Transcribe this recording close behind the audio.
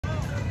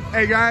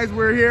Hey guys,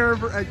 we're here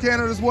at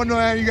Canada's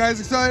Wonderland. You guys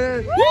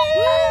excited? Woo!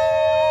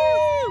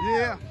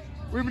 Yeah.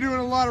 We've been doing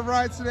a lot of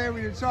rides today.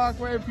 We did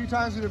Shockwave a few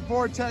times, we did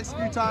Vortex a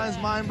few times,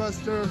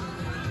 Mindbuster,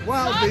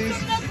 Wild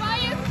Beast.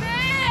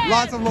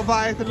 Lots of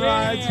Leviathan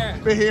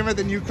rides, Behemoth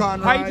and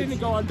Yukon rides. I didn't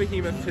go on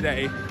Behemoth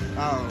today.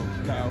 Oh.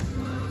 No.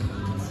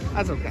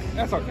 That's okay.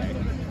 That's okay.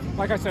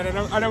 Like I said,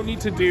 I don't need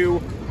to do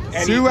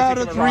any 2 out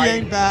of 3 ride.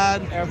 ain't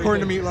bad,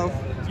 according to Meatloaf.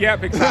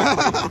 Yep,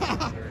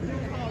 exactly.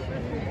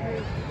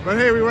 But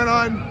hey, we went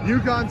on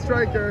Yukon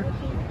Striker.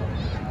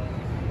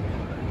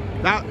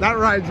 That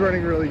ride's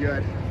running really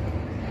good.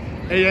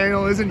 Hey,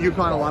 Daniel, isn't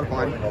Yukon a lot of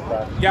fun?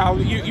 Yeah,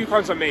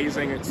 Yukon's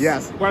amazing. It's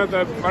one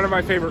of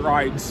my favorite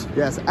rides.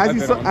 Yes, as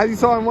you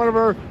saw in one of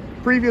our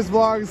previous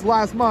vlogs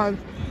last month,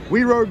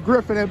 we rode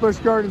Griffin at Busch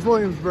Gardens,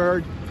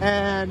 Williamsburg,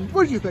 and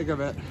what did you think of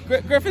it?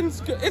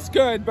 Griffin's it's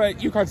good,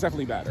 but Yukon's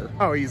definitely better.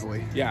 Oh,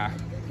 easily. Yeah.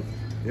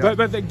 Yep.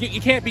 But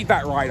you can't beat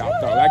that ride off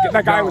though.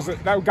 That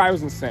guy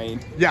was insane.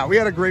 Yeah, we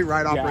had a great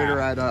ride operator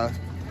at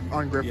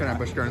on Griffin at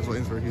Busch Gardens,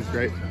 Williamsburg. He was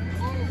great.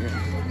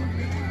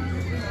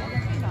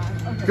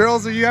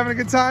 Girls, are you having a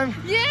good time?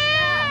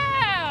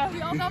 Yeah! We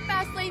all got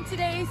fast lane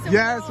today. So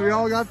yes, we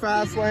all got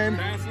fast lane.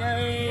 Fast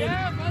lane.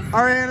 Yeah,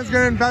 Ariana's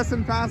going to invest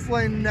in fast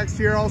lane next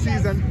year, all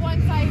season.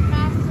 Once I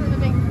master the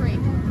big 3.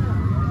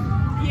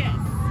 Yes.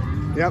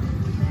 Yep.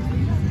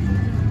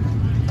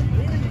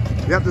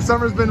 Yep, the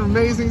summer's been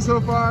amazing so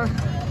far.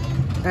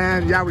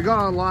 And yeah, we got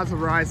on lots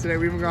of rides today.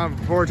 We even got on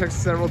Vortex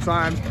several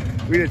times.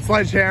 We did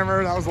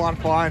Sledgehammer, that was a lot of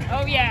fun.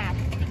 Oh yeah.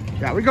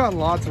 Yeah, we got on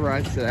lots of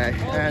rides today.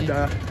 And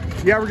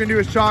yeah, we're gonna do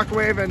a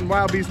Shockwave and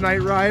Wild Beast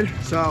night ride.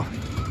 So,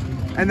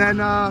 and then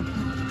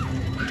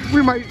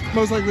we might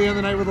most likely end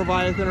the night with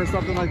Leviathan or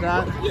something like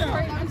that. Yeah.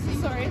 Sorry, I'm so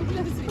sorry.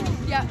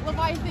 Yeah,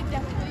 Leviathan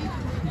definitely.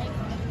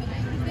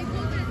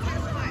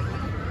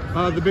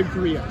 The big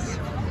 3, yes.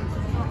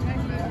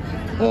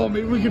 Oh,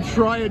 maybe we could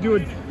try to do a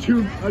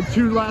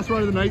two last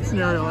ride of the night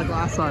scenario like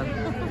last time.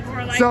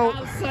 Or like so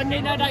Sunday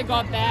night I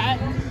got that.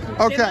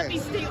 Okay. They let me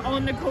stay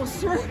on the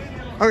coaster.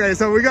 Okay,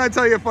 so we gotta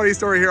tell you a funny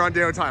story here on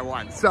Deo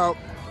Taiwan. So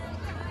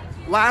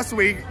last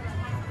week,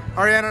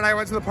 Ariana and I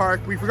went to the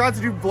park. We forgot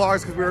to do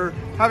vlogs because we were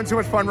having too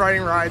much fun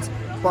riding rides,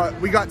 but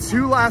we got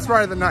 2 last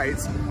ride of the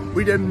nights.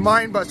 We did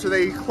Mindbuster.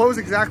 They closed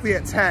exactly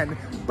at 10,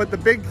 but the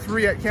big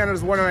 3 at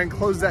Canada's Wonderland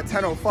closed at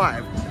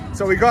 10:05.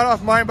 So we got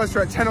off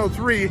Mindbuster at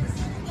 10:03,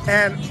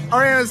 and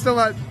Ariana's still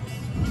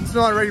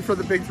not ready for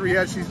the big 3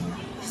 yet. She's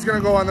gonna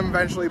go on them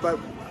eventually, but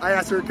I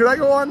asked her, could I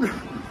go on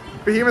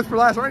Behemoth for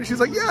last ride? And she's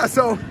like, yeah.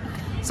 So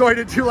I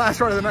did 2 last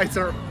ride of the nights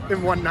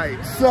in one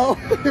night. So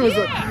it was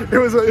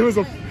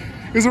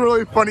a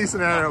really funny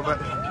scenario, but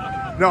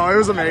no, it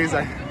was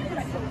amazing.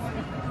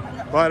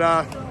 But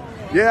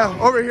yeah,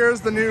 over here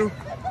is the new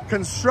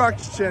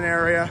construction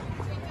area.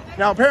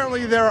 Now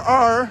apparently there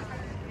are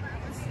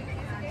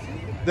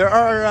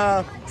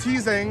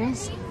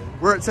teasings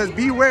where it says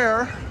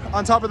beware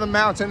on top of the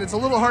mountain. It's a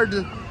little hard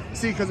to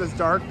see because it's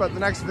dark, but the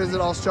next visit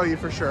I'll show you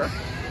for sure.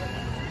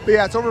 But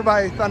yeah, it's over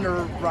by Thunder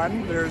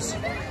Run. There's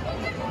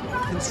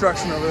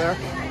construction over there.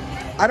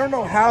 I don't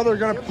know how they're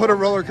gonna put a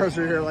roller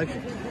coaster here. Like,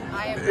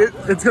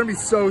 it's gonna be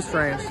so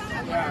strange.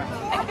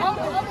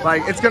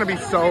 Like, it's gonna be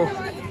so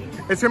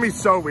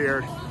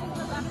weird.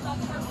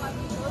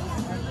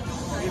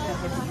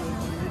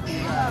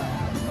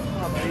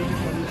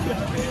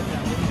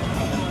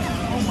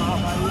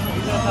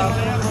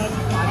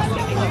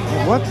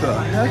 What the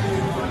heck?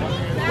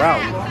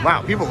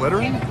 Wow, people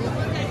littering?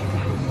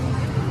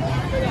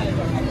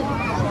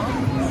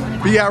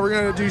 But yeah, we're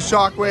gonna do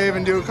Shockwave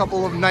and do a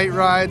couple of night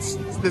rides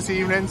this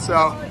evening,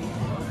 so.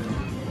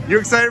 You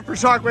excited for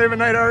Shockwave and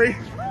night, Ari? Yes,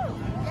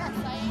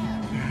 I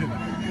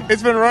am.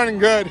 It's been running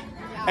good.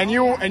 Yeah. And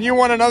you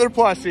won another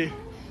plushie.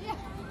 Yeah,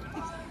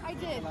 I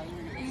did.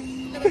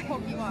 Another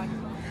Pokemon.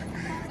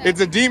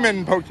 It's a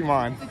demon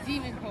Pokemon. It's a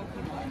demon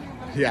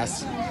Pokemon.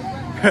 Yes.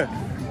 Like,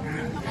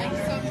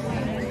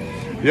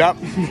 Yep.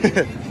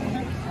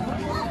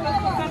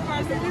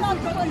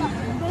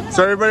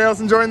 So everybody else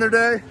enjoying their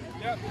day?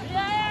 Yep.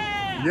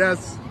 yeah!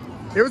 Yes.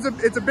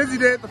 It's a busy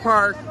day at the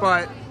park,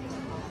 but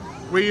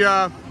we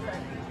got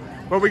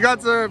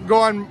to go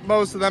on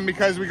most of them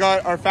because we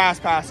got our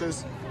fast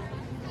passes.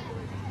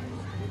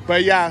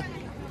 But yeah,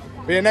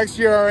 next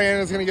year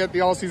Ariana's gonna get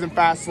the all-season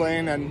fast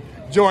lane and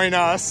join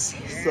us.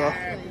 Yeah. So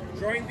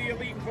Join the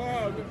elite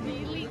club.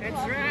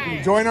 That's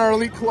right. Join our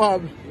elite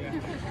club.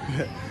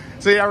 Yeah.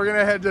 So yeah, we're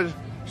gonna head to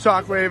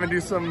Shockwave and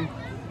do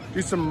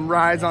some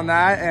rides on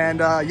that, and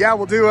yeah,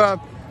 we'll do a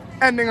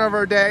ending of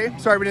our day.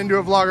 Sorry we didn't do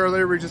a vlog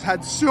earlier. We just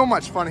had so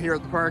much fun here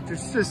at the park.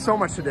 There's just so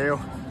much to do,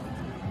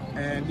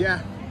 and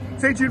yeah,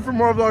 stay tuned for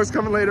more vlogs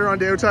coming later on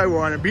Deo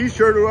Taiwan, and be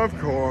sure to, of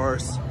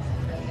course,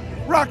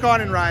 rock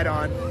on and ride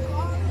on.